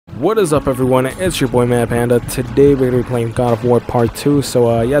What is up, everyone? It's your boy Mad Panda. Today we're going to be playing God of War Part 2.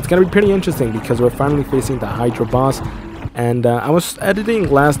 So yeah, it's going to be pretty interesting because we're finally facing the HYDRA boss. And I was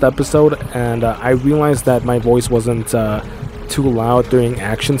editing last episode and I realized that my voice wasn't too loud during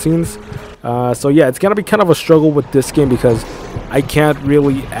action scenes. So yeah, it's going to be kind of a struggle with this game because I can't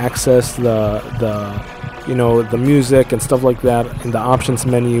really access the music and stuff like that in the options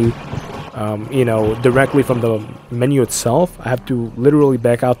menu. Directly from the menu itself. I have to literally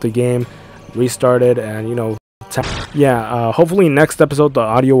back out the game, restart it, and hopefully next episode the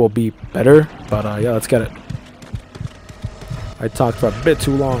audio will be better. But yeah, let's get it. I talked for a bit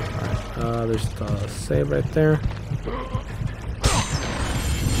too long. Alright, there's the save right there.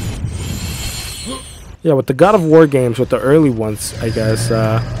 Yeah, with the God of War games, with the early ones, I guess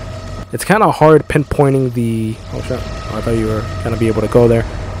it's kind of hard pinpointing the. Oh shit! I thought you were gonna be able to go there.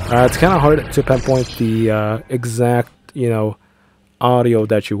 It's kind of hard to pinpoint the exact, audio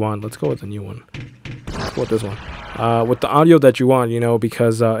that you want. Let's go with the new one. Let's go with this one. With the audio that you want,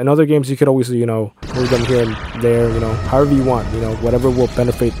 because in other games you could always, move them here and there, however you want, whatever will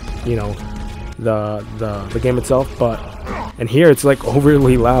benefit, the game itself. But and here it's like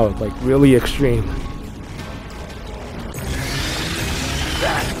overly loud, like really extreme.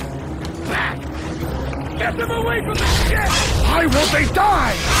 Get them away from the ship! Why won't they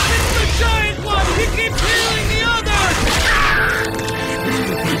die? It's the giant one! He keeps healing the others!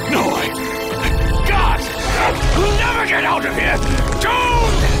 No, God! We'll never get out of here!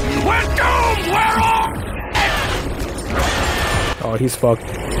 Doomed! We're doomed! We're off! Oh, he's fucked.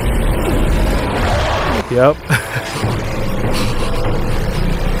 Yep.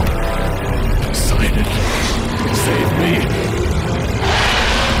 Poseidon, save me!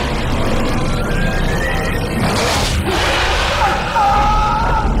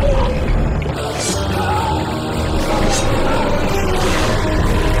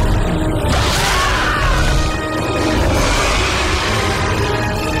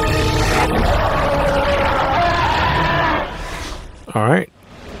 All right.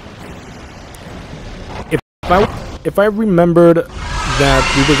 If I remembered that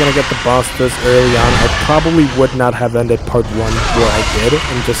we were gonna get the boss this early on, I probably would not have ended part 1 where I did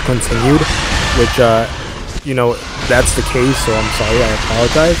and just continued, which that's the case. So I'm sorry, I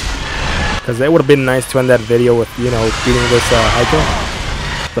apologize, because it would have been nice to end that video with beating this HYDRA,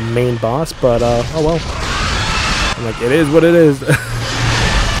 the main boss. But oh well. I'm like, it is what it is.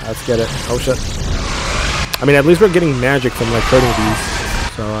 Let's get it. Oh shit. I mean, at least we're getting magic from hurting these,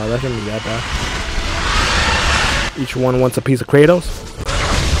 so that shouldn't be that bad. Each one wants a piece of Kratos.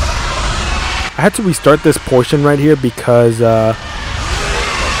 I had to restart this portion right here because the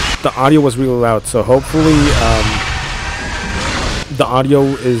audio was really loud. So hopefully the audio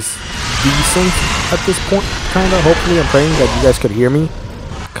is decent at this point. Kinda. Hopefully, I'm praying that you guys could hear me,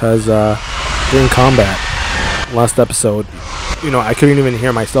 because during combat last episode, I couldn't even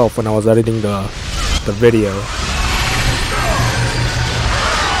hear myself when I was editing the video.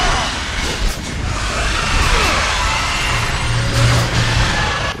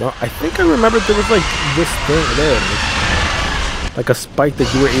 Well, I think I remember there was this thing there, like a spike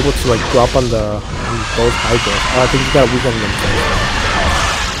that you were able to drop on both HYDRAs. Oh, I think you gotta weaken them.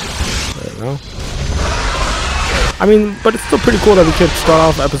 There you go. I mean, but it's still pretty cool that we could start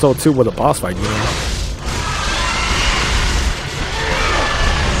off episode 2 with a boss fight,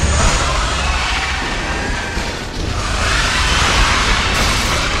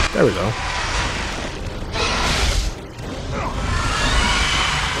 There we go.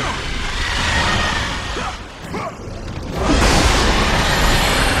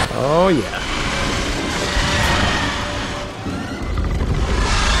 Oh yeah.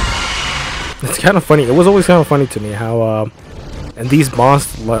 It's kind of funny. It was always kind of funny to me how in these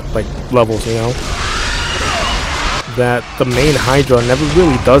boss levels, that the main HYDRA never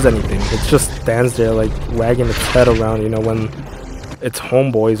really does anything. It just stands there wagging its head around, when its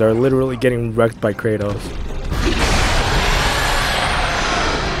homeboys are literally getting wrecked by Kratos.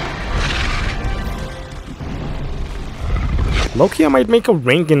 Low-key, I might make a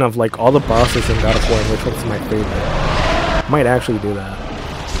ranking of all the bosses in God of War, which one's my favorite. Might actually do that.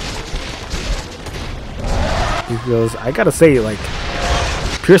 Because I gotta say,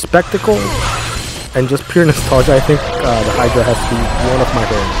 pure spectacle and just pure nostalgia, I think the HYDRA has to be one of my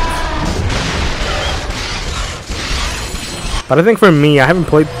favorites. But I think for me, I haven't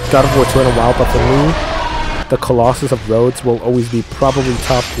played God of War 2 in a while, but for me, the Colossus of Rhodes will always be probably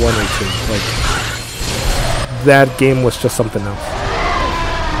top 1 or 2. That game was just something else.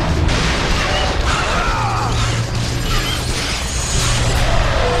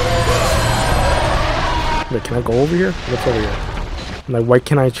 Wait, can I go over here? What's over here? Like, why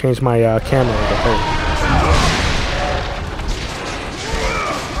can't I change my camera angle? Oh.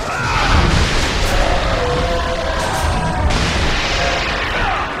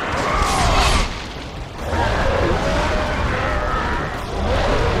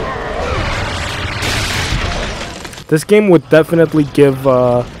 This game would definitely give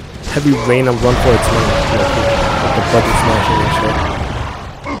Heavy Rain a run for its money. With the button smashing and shit.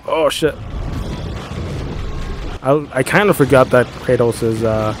 Oh shit. I kind of forgot that Kratos is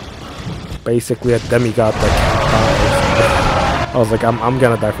basically a demigod that can't die. I was like, I'm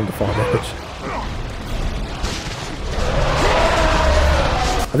gonna die from the fall damage.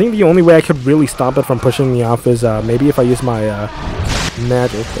 I think the only way I could really stop it from pushing me off is maybe if I use my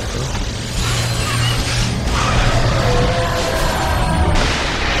magic.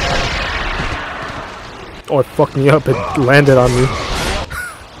 Oh, it fucked me up. It landed on me.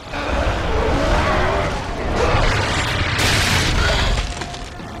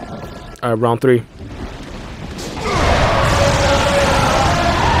 Alright, round 3. If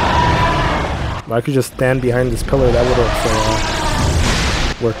I could just stand behind this pillar, that would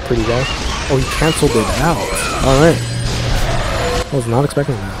have worked pretty well. Oh, he cancelled it out. Alright. I was not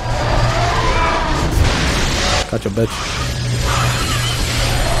expecting that. Gotcha, bitch.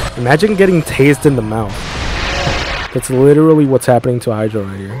 Imagine getting tased in the mouth. That's literally what's happening to HYDRA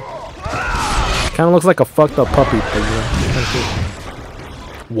right here. Kind of looks like a fucked up puppy. But, you know,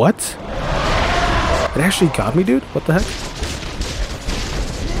 what? It actually got me, dude? What the heck?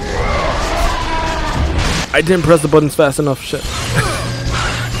 I didn't press the buttons fast enough. Shit.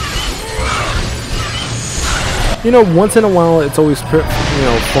 You know, once in a while, it's always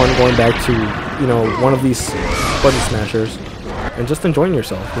fun going back to one of these button smashers and just enjoying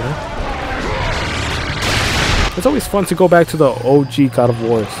yourself. You know, it's always fun to go back to the OG God of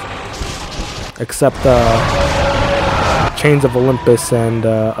Wars, except Chains of Olympus and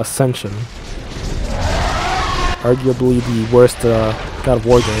Ascension. Arguably the worst God of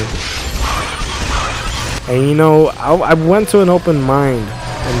War game. And you know, I went to an open mind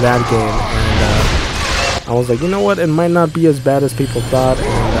in that game, and I was like, you know what, it might not be as bad as people thought,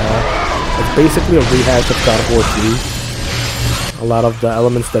 and it's basically a rehash of God of War 3. A lot of the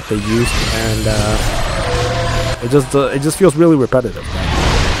elements that they used, and it just feels really repetitive.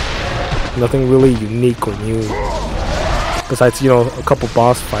 Nothing really unique or new. Besides, you know, a couple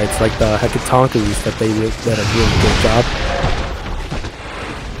boss fights like the Hecatoncheires that they did a really good job.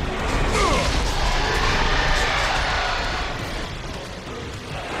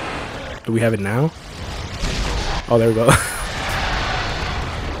 Do we have it now? Oh, there we go.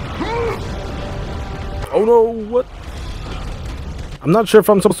 Oh no, what? I'm not sure if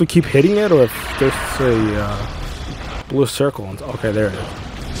I'm supposed to keep hitting it or if there's a blue circle. Okay, there it is.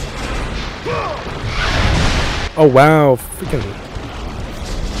 Oh wow, freaking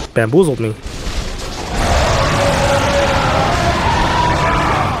bamboozled me.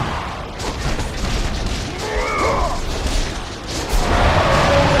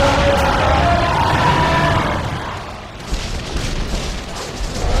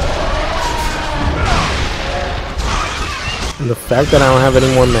 And the fact that I don't have any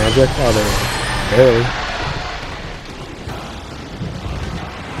more magic, oh there, barely.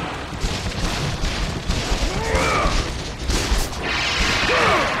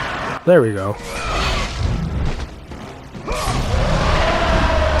 There we go.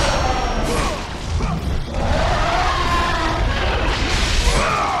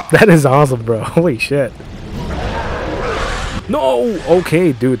 That is awesome, bro. Holy shit. No!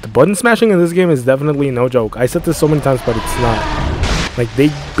 Okay, dude. The button smashing in this game is definitely no joke. I said this so many times, but it's not. Like, they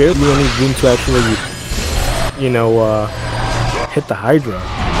barely have any room to actually, you know, hit the HYDRA.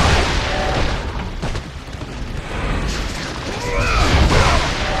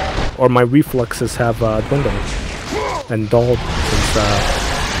 Or my reflexes have dwindled and dulled since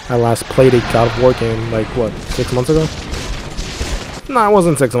I last played a God of War game, like, what, 6 months ago? No, it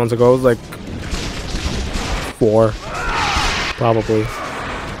wasn't 6 months ago, it was like 4, probably.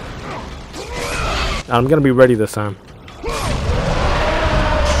 I'm gonna be ready this time.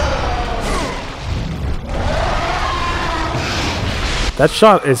 That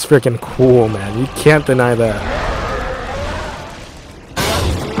shot is freaking cool, man. You can't deny that.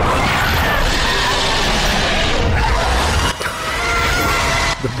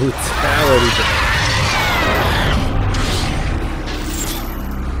 The brutality there.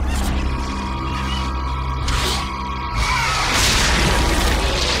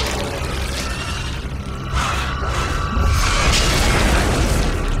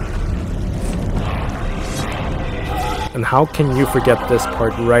 And how can you forget this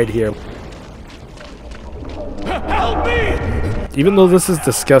part right here? Help me! Even though this is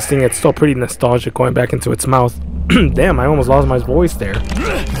disgusting, it's still pretty nostalgic going back into its mouth. Damn, I almost lost my voice there.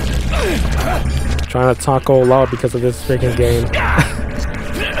 Trying to talk all loud because of this freaking game.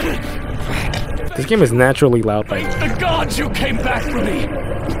 This game is naturally loud, by the way. The gods, you came back for me!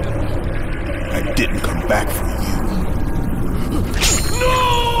 I didn't come back for you.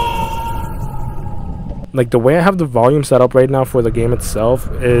 No! Like, the way I have the volume set up right now for the game itself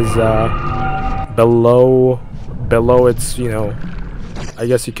is below its, you know, I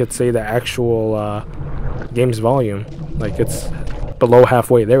guess you could say the actual game's volume. Like, it's below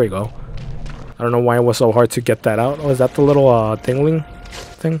halfway. There we go. I don't know why it was so hard to get that out. Oh, is that the little tingling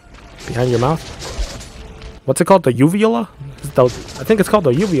thing behind your mouth? What's it called? The uvula? I think it's called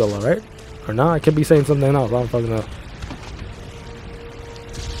the uvula, right? Or not? I could be saying something else. I don't fucking know.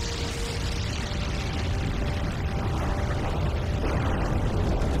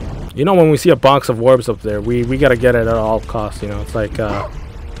 You know, when we see a box of orbs up there, we gotta get it at all costs. You know, it's like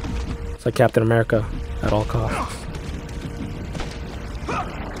Captain America at all costs.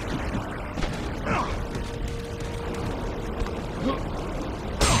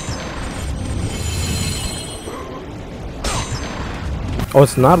 Oh,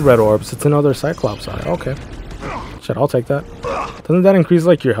 it's not red orbs. It's another Cyclops eye. Okay. Shit, I'll take that. Doesn't that increase,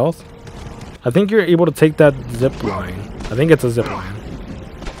 like, your health? I think you're able to take that zip line. I think it's a zip line.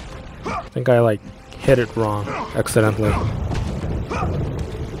 I think I, like, hit it wrong accidentally.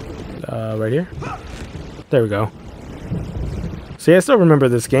 Right here? There we go. See, I still remember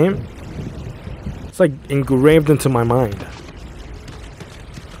this game. It's, like, engraved into my mind.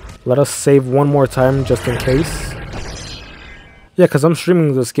 Let us save one more time just in case. Yeah, because I'm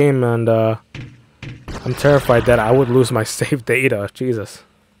streaming this game and I'm terrified that I would lose my save data. Jesus.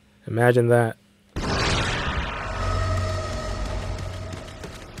 Imagine that.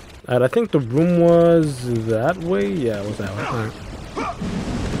 And I think the room was that way? Yeah, it was that way. Alright.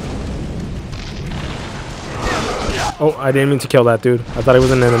 Oh, I didn't mean to kill that dude. I thought he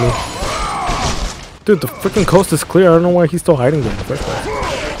was an enemy. Dude, the freaking coast is clear. I don't know why he's still hiding there in the first place.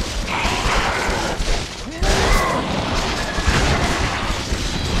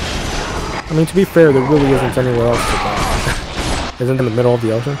 I mean, to be fair, there really isn't anywhere else to go. Isn't it in the middle of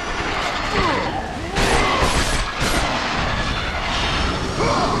the ocean?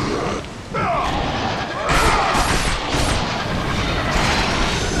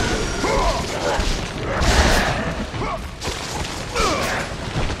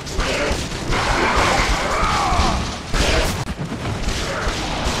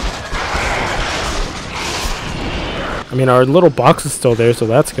 I mean, our little box is still there, so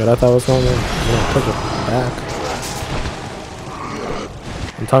that's good. I thought I was going to push it back.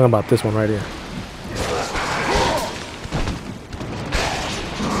 I'm talking about this one right here.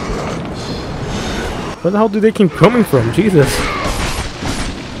 Where the hell do they keep coming from? Jesus.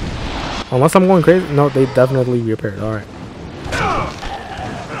 Unless I'm going crazy. No, they definitely reappeared. Alright.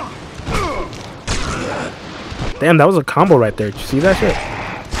 Damn, that was a combo right there. Did you see that shit?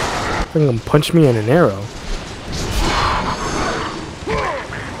 Freaking punch me in an arrow.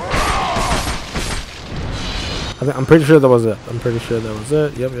 I'm pretty sure that was it. I'm pretty sure that was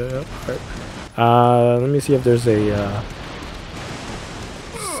it. Yep. Alright. Let me see if there's a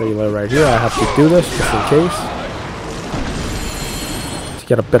sailor right here. I have to do this just in case. To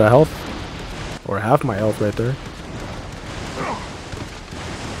get a bit of health. Or half my health right there.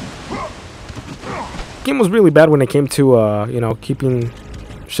 The game was really bad when it came to, you know, keeping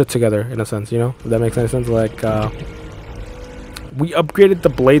shit together, in a sense, you know? If that makes any sense. Like, we upgraded the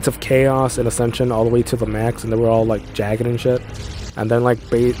Blades of Chaos in Ascension all the way to the max, and they were all like jagged and shit. And then like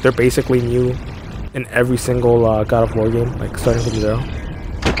they're basically new in every single God of War game, like starting from 0.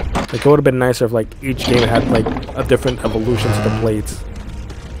 Like, it would have been nicer if like each game had like a different evolution to the blades.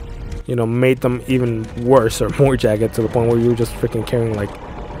 You know, made them even worse or more jagged to the point where you were just freaking carrying like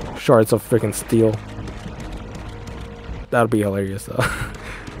shards of freaking steel. That'd be hilarious though.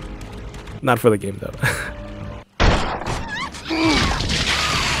 Not for the game though.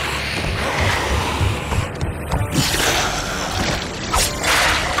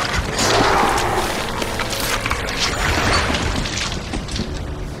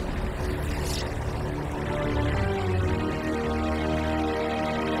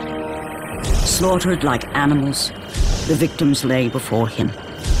 Slaughtered like animals, the victims lay before him,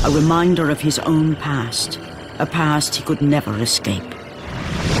 a reminder of his own past, a past he could never escape.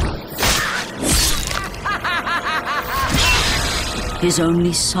 His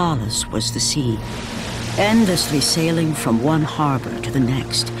only solace was the sea, endlessly sailing from one harbor to the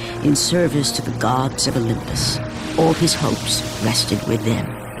next in service to the gods of Olympus. All his hopes rested with them.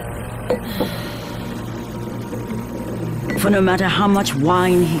 For no matter how much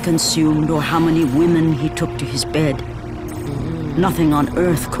wine he consumed or how many women he took to his bed, nothing on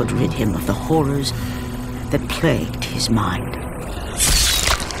earth could rid him of the horrors that plagued his mind.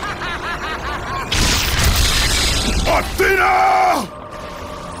 Athena!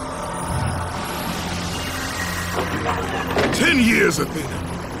 10 years, Athena.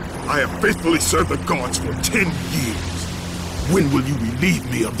 I have faithfully served the gods for 10 years. When will you relieve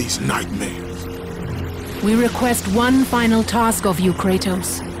me of these nightmares? We request one final task of you,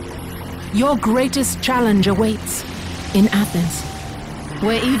 Kratos. Your greatest challenge awaits in Athens,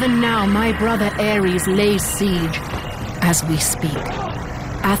 where even now my brother Ares lays siege as we speak.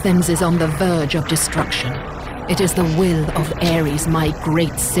 Athens is on the verge of destruction. It is the will of Ares my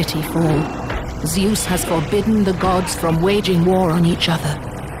great city fall. Zeus has forbidden the gods from waging war on each other.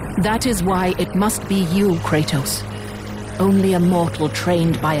 That is why it must be you, Kratos. Only a mortal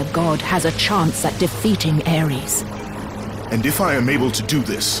trained by a god has a chance at defeating Ares. And if I am able to do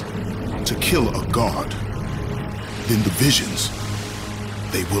this, to kill a god, then the visions,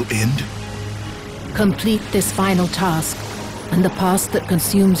 they will end? Complete this final task, and the past that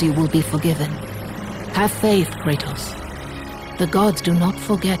consumes you will be forgiven. Have faith, Kratos. The gods do not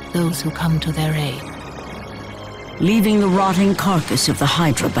forget those who come to their aid. Leaving the rotting carcass of the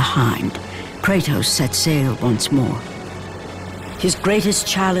HYDRA behind, Kratos set sail once more. His greatest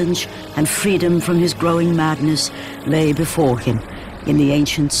challenge and freedom from his growing madness lay before him in the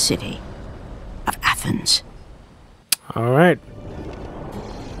ancient city of Athens. Alright.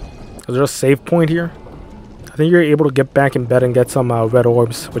 Is there a save point here? I think you're able to get back in bed and get some red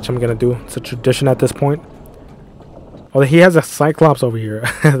orbs, which I'm gonna do. It's a tradition at this point. Oh, he has a Cyclops over here.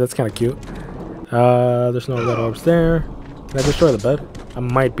 That's kind of cute. There's no red orbs there. Can I destroy the bed? I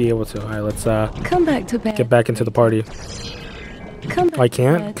might be able to. Alright, let's come back to bed. Get back into the party. Come back I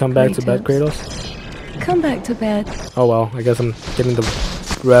can't? bed, Come back Kratos. to bed, Kratos? Come back to bed. Oh well, I guess I'm getting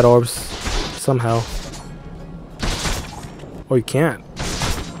the red orbs somehow. Oh, you can't.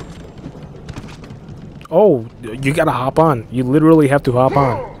 Oh, you gotta hop on. You literally have to hop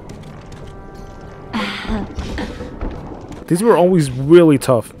on. These were always really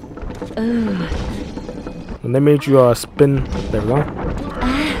tough. When they made you spin. There we go.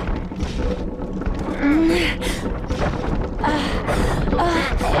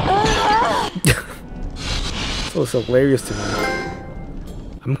 So it's hilarious to me.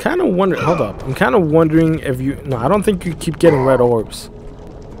 I'm kind of wondering. Hold up. I'm kind of wondering if you. No, I don't think you keep getting red orbs.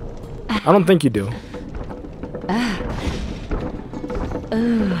 I don't think you do.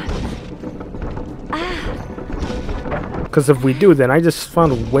 Because if we do, then I just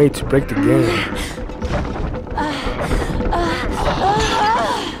found a way to break the game.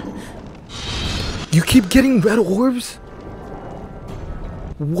 You keep getting red orbs?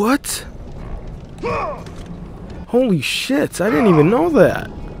 What? Holy shit, I didn't even know that.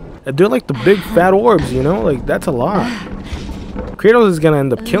 They're like the big fat orbs, you know? Like, that's a lot. Kratos is gonna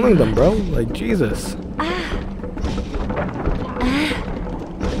end up killing them, bro. Like, Jesus.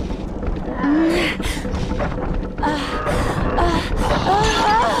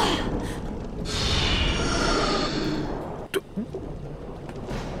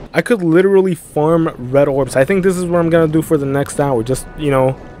 I could literally farm red orbs. I think this is what I'm gonna do for the next hour. Just, you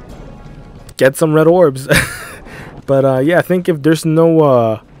know, get some red orbs. But yeah, I think if there's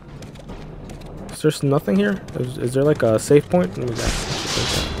no is there nothing here? Is there like a save point?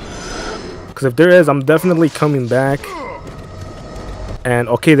 Because if there is, I'm definitely coming back. And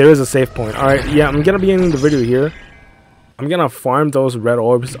okay, there is a save point. Alright, yeah, I'm gonna be ending the video here. I'm gonna farm those red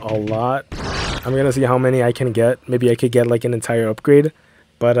orbs a lot. I'm gonna see how many I can get. Maybe I could get like an entire upgrade.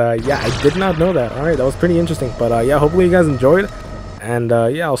 But yeah, I did not know that. Alright, that was pretty interesting. But yeah, hopefully you guys enjoyed. And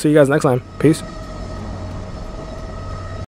yeah, I'll see you guys next time. Peace.